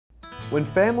When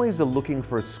families are looking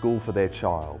for a school for their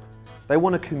child, they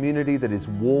want a community that is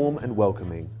warm and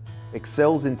welcoming,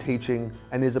 excels in teaching,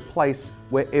 and is a place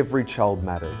where every child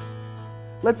matters.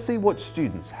 Let's see what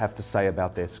students have to say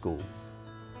about their schools.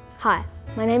 Hi,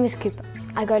 my name is Cooper.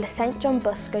 I go to St John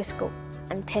Bosco School.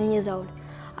 I'm 10 years old.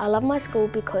 I love my school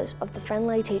because of the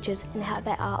friendly teachers and how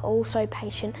they are all so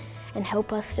patient and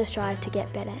help us to strive to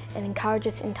get better and encourage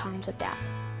us in times of doubt.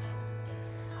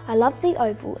 I love the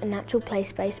oval and natural play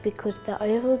space because the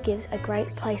oval gives a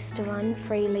great place to run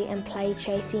freely and play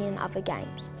chasey and other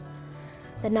games.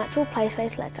 The natural play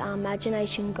space lets our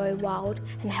imagination go wild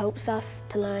and helps us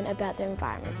to learn about the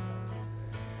environment.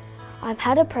 I've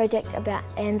had a project about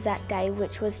Anzac Day,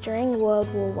 which was during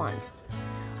World War I.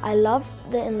 I love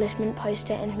the enlistment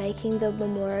poster and making the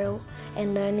memorial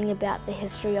and learning about the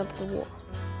history of the war.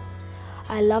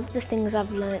 I love the things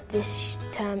I've learnt this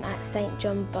term at St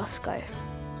John Bosco.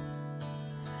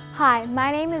 Hi,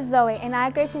 my name is Zoe and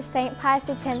I go to St Pius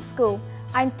X School.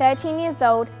 I'm 13 years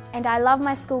old and I love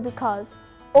my school because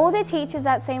all the teachers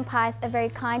at St Pius are very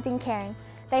kind and caring.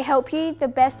 They help you the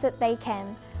best that they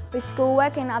can with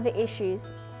schoolwork and other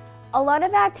issues. A lot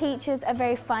of our teachers are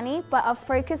very funny but are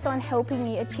focused on helping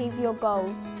you achieve your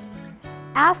goals.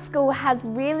 Our school has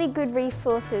really good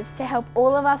resources to help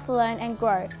all of us learn and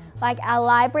grow, like our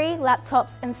library,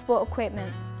 laptops and sport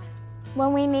equipment.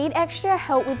 When we need extra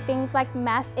help with things like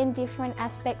math and different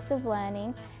aspects of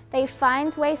learning, they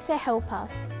find ways to help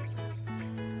us.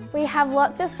 We have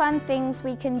lots of fun things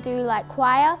we can do like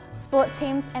choir, sports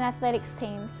teams and athletics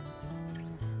teams.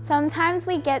 Sometimes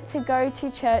we get to go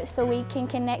to church so we can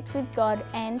connect with God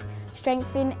and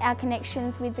strengthen our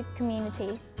connections with the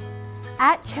community.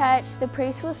 At church, the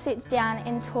priest will sit down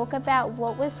and talk about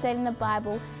what was said in the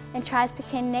Bible and tries to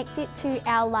connect it to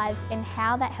our lives and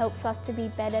how that helps us to be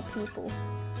better people.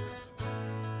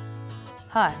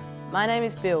 Hi, my name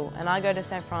is Bill and I go to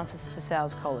St Francis de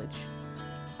Sales College.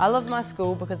 I love my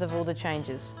school because of all the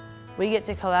changes. We get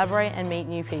to collaborate and meet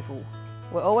new people.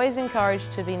 We're always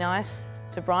encouraged to be nice,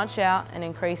 to branch out and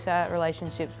increase our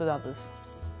relationships with others.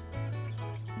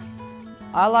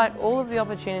 I like all of the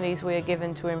opportunities we are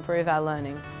given to improve our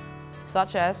learning,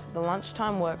 such as the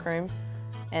lunchtime workroom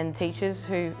and teachers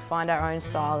who find our own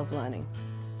style of learning.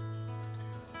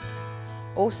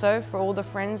 Also, for all the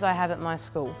friends I have at my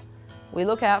school, we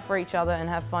look out for each other and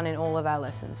have fun in all of our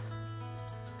lessons.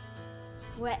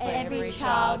 Where every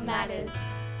child matters.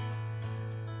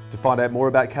 To find out more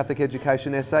about Catholic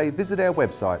Education SA, visit our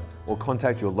website or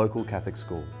contact your local Catholic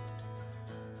school.